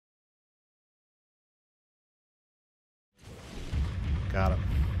Got him.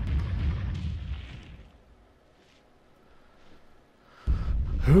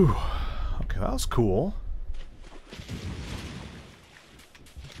 Whew. Okay, that was cool.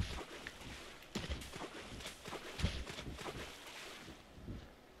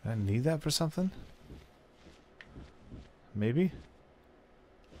 I need that for something? Maybe?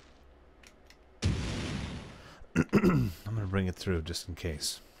 I'm gonna bring it through just in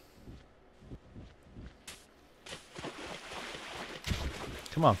case.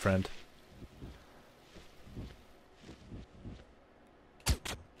 Come on, friend.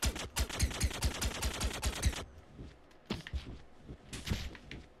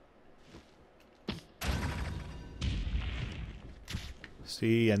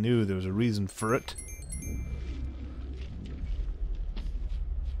 See, I knew there was a reason for it.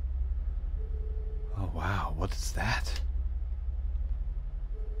 Oh wow, what is that?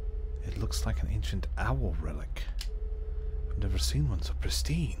 It looks like an ancient owl relic. I've never seen one so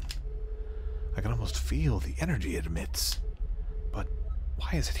pristine. I can almost feel the energy it emits. But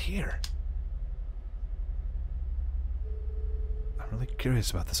why is it here? I'm really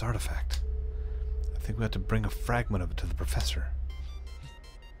curious about this artifact. I think we have to bring a fragment of it to the professor.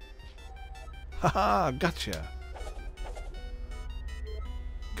 Haha, gotcha!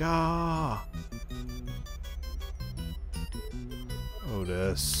 Gah!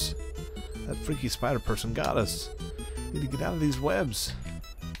 Otus. That freaky spider person got us. Need to get out of these webs.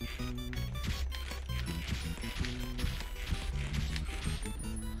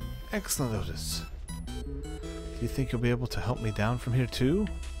 Excellent, Otus. Do you think you'll be able to help me down from here too?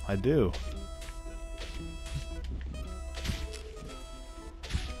 I do.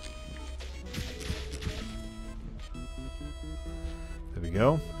 There we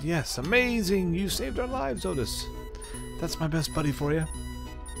go. Yes, amazing! You saved our lives, Otus. That's my best buddy for you.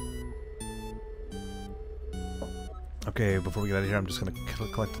 Okay, before we get out of here, I'm just going to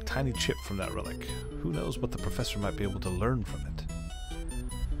collect a tiny chip from that relic. Who knows what the professor might be able to learn from it.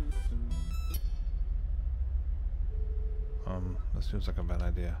 That seems like a bad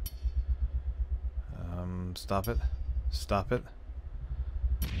idea. Stop it. Stop it.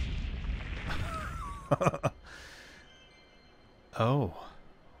 Oh,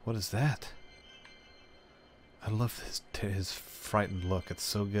 what is that? I love his frightened look. It's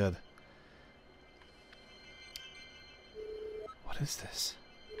so good. What is this?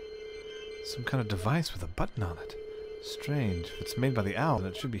 Some kind of device with a button on it. Strange. If it's made by the owl,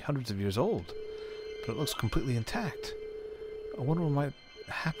 then it should be hundreds of years old. But it looks completely intact. I wonder what might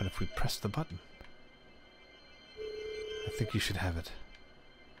happen if we press the button. I think you should have it.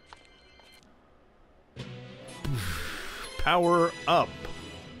 Power up!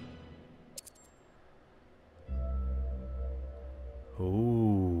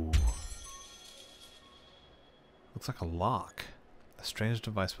 Ooh. Looks like a lock. A strange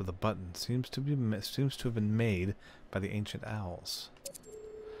device with a button. Seems to have been made by the ancient owls.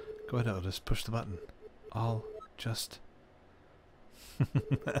 Go ahead, Otus. Push the button. I'll just...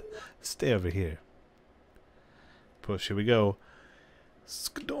 stay over here. Push. Here we go.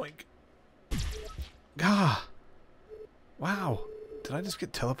 Skadoink. Gah! Wow. Did I just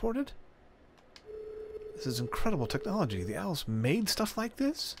get teleported? This is incredible technology. The owls made stuff like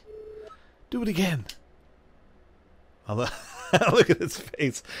this? Do it again. Look at his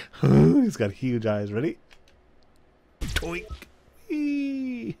face. He's got huge eyes. Ready? Toink.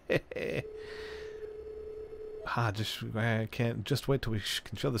 I can't just wait till we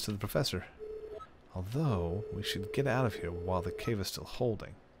can show this to the professor. Although, we should get out of here while the cave is still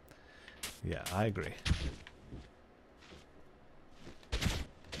holding. Yeah, I agree.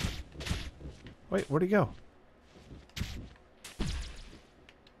 Wait, where'd he go?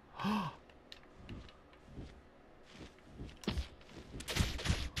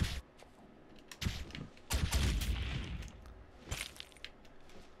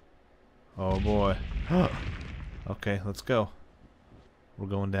 Oh boy. Okay, let's go. We're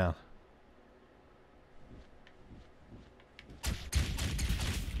going down. I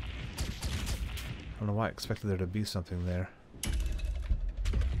don't know why I expected there to be something there.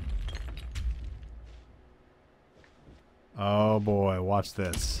 Oh boy, watch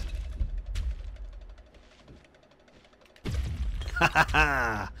this. Ha ha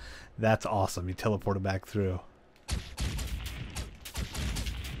ha! That's awesome. You teleported back through.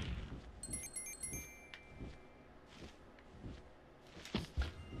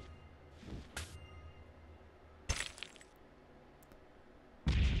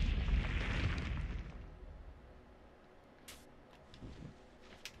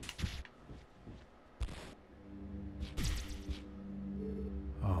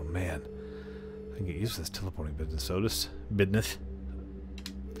 Oh man, I can get used to this teleporting business, Otus. Business.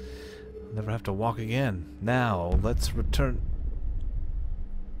 Never have to walk again. Now, let's return...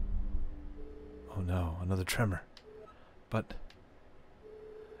 Oh no, another tremor. But...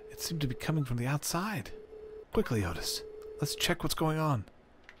 it seemed to be coming from the outside. Quickly, Otus. Let's check what's going on.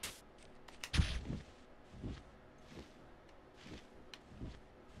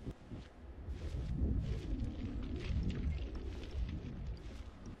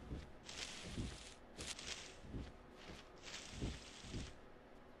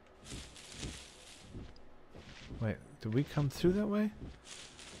 Wait, did we come through that way?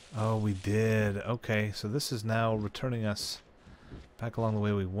 Oh, we did. Okay, so this is now returning us back along the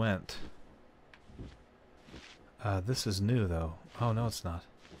way we went. This is new, though. Oh, no, it's not.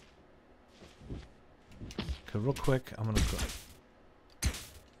 Okay, real quick, I'm gonna go...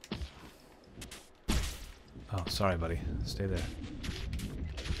 Oh, sorry, buddy. Stay there.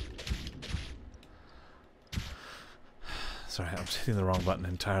 Sorry, I'm hitting the wrong button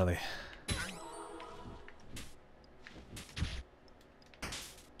entirely.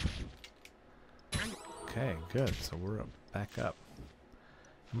 Okay, good. So we're back up.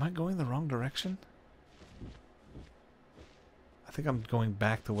 Am I going the wrong direction? I think I'm going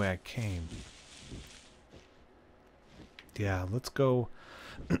back the way I came. Yeah, let's go.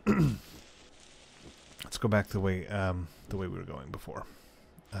 Let's go back the way we were going before.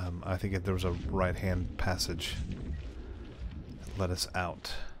 I think there was a right-hand passage that led us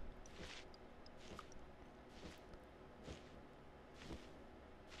out.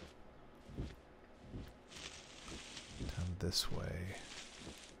 Down this way.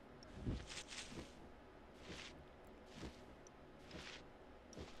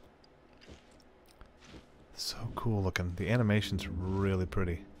 So cool looking. The animation's really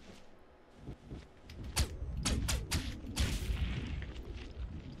pretty.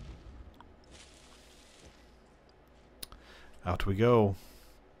 Out we go.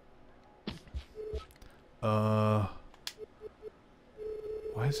 Why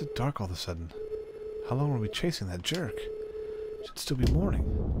is it dark all of a sudden? How long were we chasing that jerk? It should still be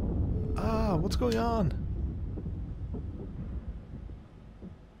morning. Ah, what's going on?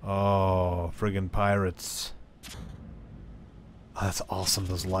 Oh, friggin' pirates. Oh, that's awesome,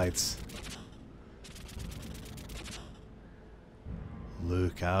 those lights.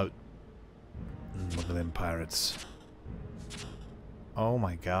 Look out. Look at them pirates. Oh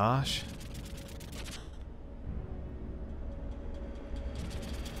my gosh.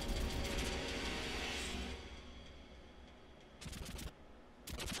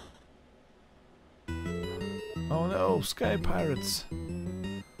 Oh no, sky pirates.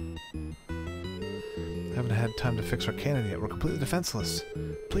 Haven't had time to fix our cannon yet. We're completely defenseless.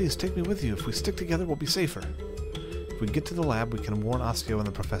 Please, take me with you. If we stick together, we'll be safer. If we get to the lab, we can warn Osteo and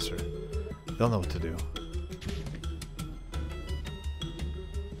the professor. They'll know what to do.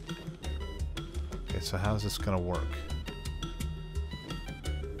 Okay, so how's this gonna work?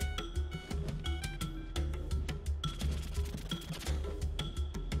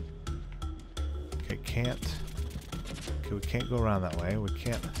 Okay, can't... Okay, we can't go around that way. We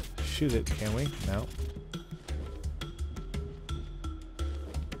can't shoot it, can we? No.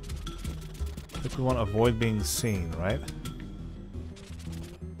 I think we want to avoid being seen, right?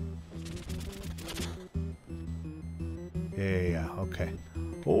 Yeah, okay.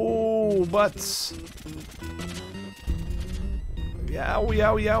 Oh, butts! Yow,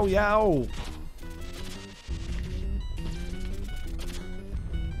 yow, yow, yow!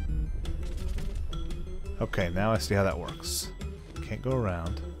 Okay, now I see how that works. Can't go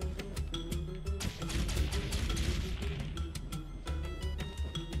around.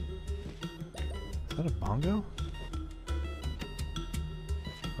 Is that a bongo?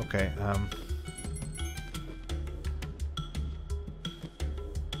 Okay, Can't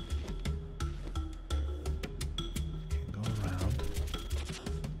go around.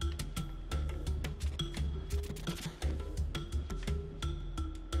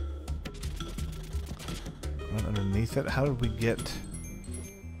 Run underneath it. How did we get...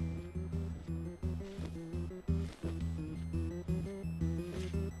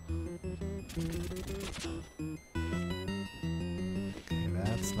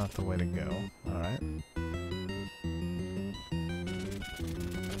 not the way to go. Alright.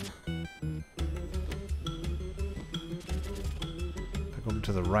 Back over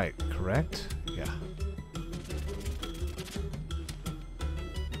to the right, correct? Yeah.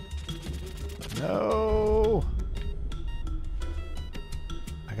 No!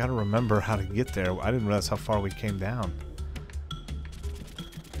 I gotta remember how to get there. I didn't realize how far we came down.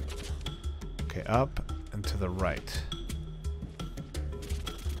 Okay, up and to the right.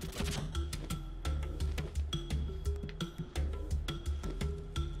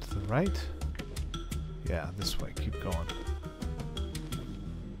 right? Yeah, this way. Keep going.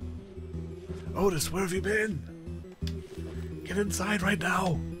 Otus, where have you been? Get inside right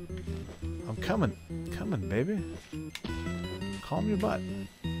now. I'm coming. Coming, baby. Calm your butt.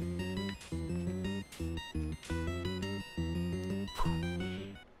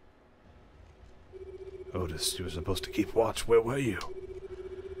 Otus, you were supposed to keep watch. Where were you?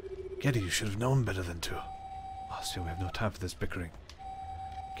 Getty, you should have known better than to. Oh, still, we have no time for this bickering.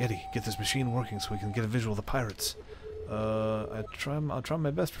 Getty, get this machine working so we can get a visual of the pirates. I'll try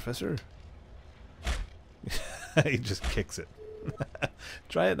my best, Professor. He just kicks it.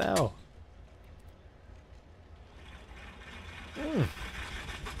 Try it now.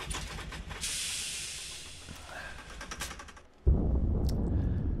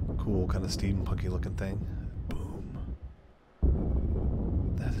 Cool, kind of steampunky looking thing. Boom.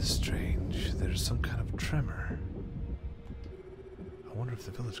 That is strange. There's some kind of tremor. I wonder if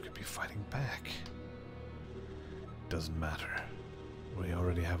the village could be fighting back. Doesn't matter. We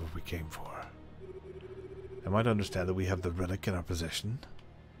already have what we came for. Am I to understand that we have the relic in our possession?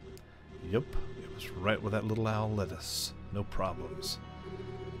 Yup, it was right where that little owl led us. No problems.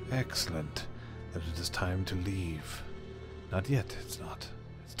 Excellent. Then it is time to leave. Not yet, it's not.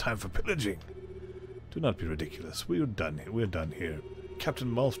 It's time for pillaging. Do not be ridiculous. We are done. We're done here. Captain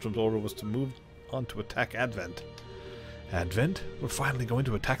Malmstrom's order was to move on to attack Advent. Advent? We're finally going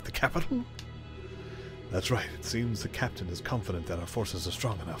to attack the capital? That's right. It seems the captain is confident that our forces are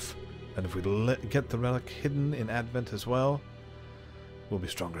strong enough. And if we get the relic hidden in Advent as well, we'll be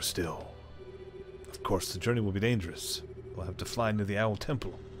stronger still. Of course, the journey will be dangerous. We'll have to fly near the Owl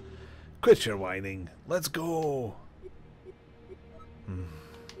Temple. Quit your whining. Let's go.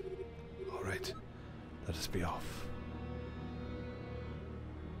 Alright. Let us be off.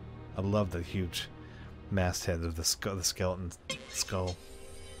 I love the huge masthead of the skeleton skull.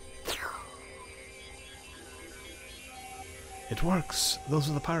 It works! Those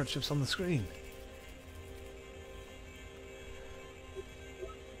are the pirate ships on the screen.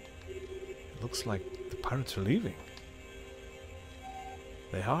 It looks like the pirates are leaving.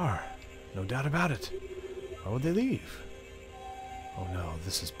 They are. No doubt about it. Why would they leave? Oh no,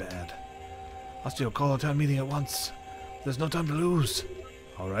 this is bad. Osteo, call a town meeting at once. There's no time to lose.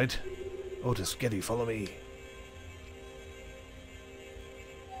 Alright. Otus, Getty, follow me.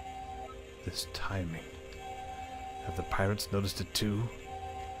 This timing. Have the pirates noticed it too?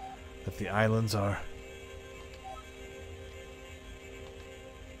 That the islands are...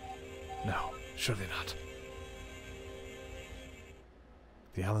 No, surely not.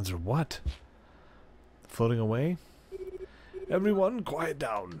 The islands are what? Floating away? Everyone, quiet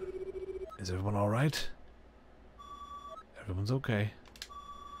down. Is everyone alright? Everyone's okay.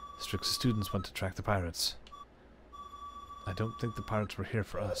 Strix's students went to track the pirates. I don't think the pirates were here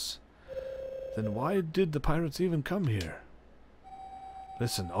for us. Then why did the pirates even come here?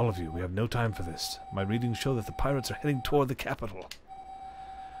 Listen, all of you, we have no time for this. My readings show that the pirates are heading toward the capital.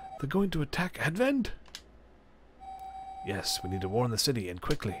 They're going to attack Advent? Yes, we need to warn the city, and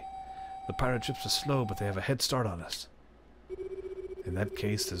quickly. The pirate ships are slow, but they have a head start on us. In that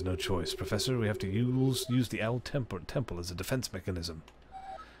case, there's no choice. Professor, we have to use the Owl Temple as a defense mechanism.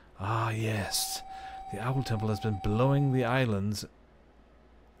 Ah, yes. The Owl Temple has been blowing the islands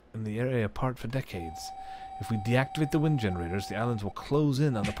in the area apart for decades. If we deactivate the wind generators, the islands will close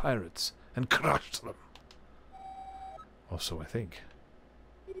in on the pirates and crush them. Or so I think.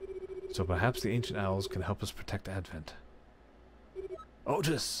 So perhaps the ancient owls can help us protect Advent.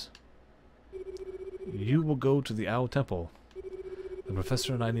 Otus! You will go to the Owl Temple. The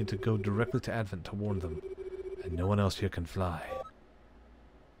professor and I need to go directly to Advent to warn them, and no one else here can fly.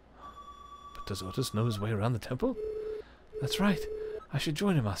 But does Otus know his way around the temple? That's right. I should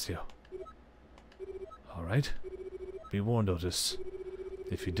join him, Osteo. Alright. Be warned, Otus.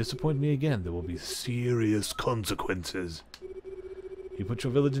 If you disappoint me again, there will be serious consequences. You put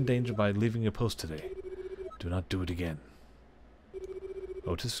your village in danger by leaving your post today. Do not do it again.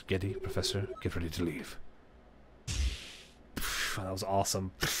 Otus, Getty, Professor, get ready to leave. That was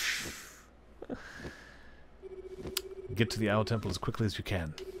awesome. Get to the Owl Temple as quickly as you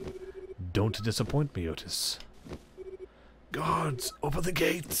can. Don't disappoint me, Otus. Guards, open the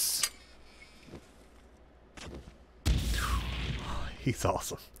gates! He's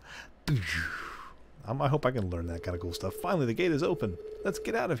awesome. I hope I can learn that kind of cool stuff. Finally, the gate is open. Let's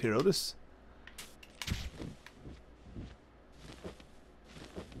get out of here, Otus.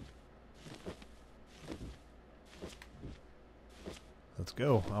 Let's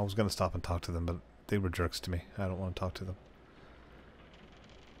go. I was going to stop and talk to them, but they were jerks to me. I don't want to talk to them.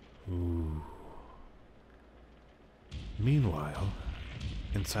 Ooh. Meanwhile,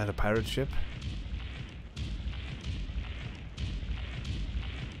 inside a pirate ship.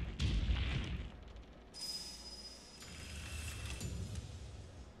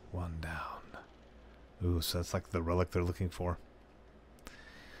 One down. Ooh, so that's like the relic they're looking for.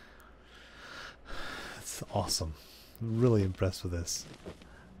 That's awesome. I'm really impressed with this.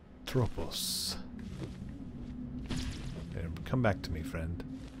 Tropos. There, come back to me, friend.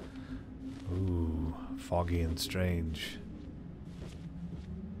 Ooh, foggy and strange.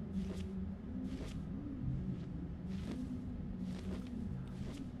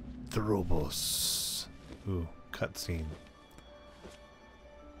 Tropos. Ooh, cutscene.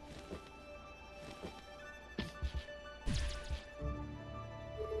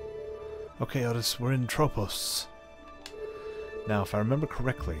 Okay, Otus, we're in Tropos. Now, if I remember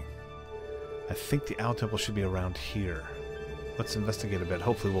correctly, I think the Owl Temple should be around here. Let's investigate a bit.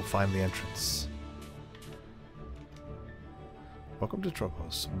 Hopefully we'll find the entrance. Welcome to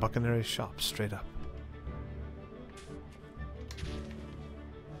Tropos. Buccaneer's shop, straight up.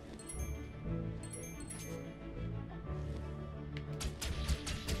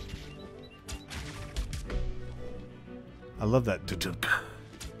 I love that doo-doo.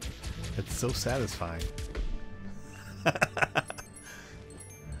 It's so satisfying.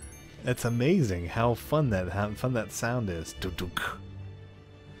 It's amazing how fun that sound is.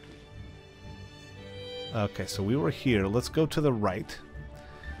 Okay, so we were here. Let's go to the right.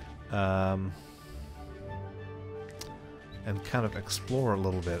 And kind of explore a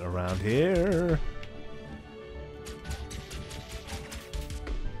little bit around here.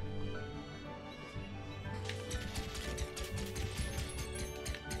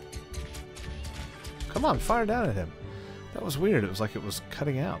 Come on, fire down at him. That was weird. It was like it was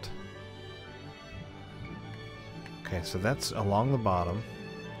cutting out. Okay, so that's along the bottom.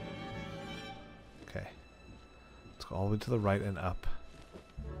 Okay. Let's go all the way to the right and up.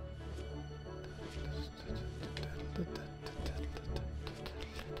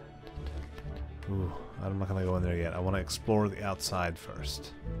 Ooh, I'm not going to go in there yet. I want to explore the outside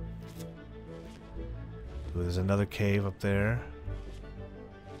first. Ooh, there's another cave up there.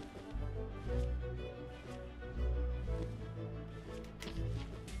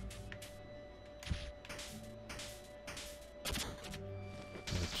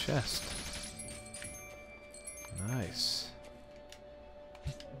 Chest. Nice.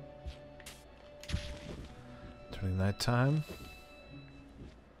 Turning nighttime.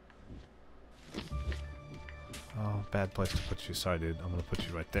 Oh, bad place to put you. Sorry, dude. I'm gonna put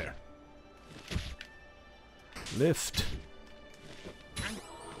you right there. Lift.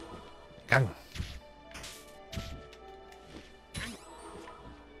 Gang.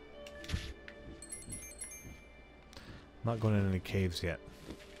 Not going in any caves yet.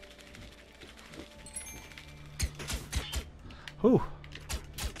 Whew.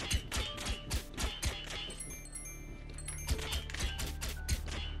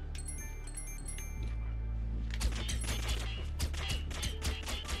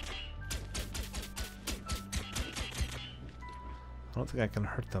 I don't think I can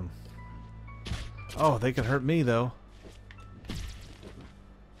hurt them. Oh, they can hurt me, though.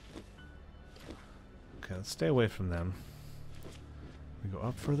 Okay, let's stay away from them. We go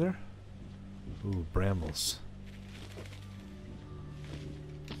up further. Ooh, brambles.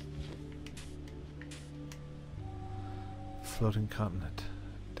 Floating continent.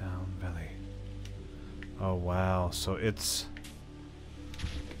 Down valley. Oh, wow. So it's...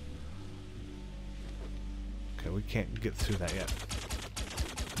 Okay, we can't get through that yet.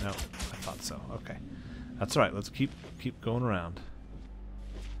 No, I thought so. Okay. That's alright. Let's keep going around.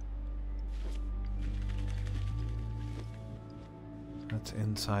 That's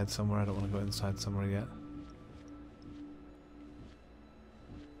inside somewhere. I don't want to go inside somewhere yet.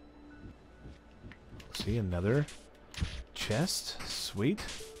 See, another chest. Sweet.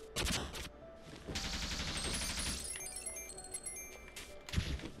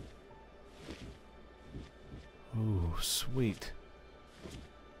 Ooh, sweet.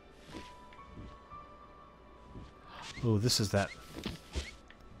 Ooh, this is that.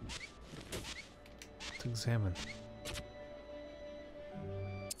 Let's examine.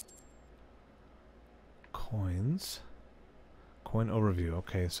 Coins. Coin overview.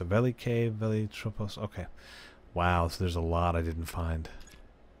 Okay, so Valley Cave, Valley Tropos. Okay. Wow, so there's a lot I didn't find.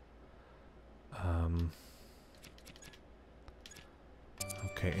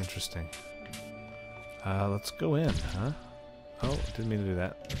 Okay, interesting. Let's go in, huh? Oh, didn't mean to do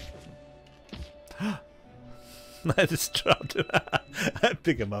that. I just dropped him. I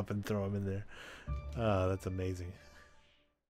pick him up and throw him in there. Oh, that's amazing.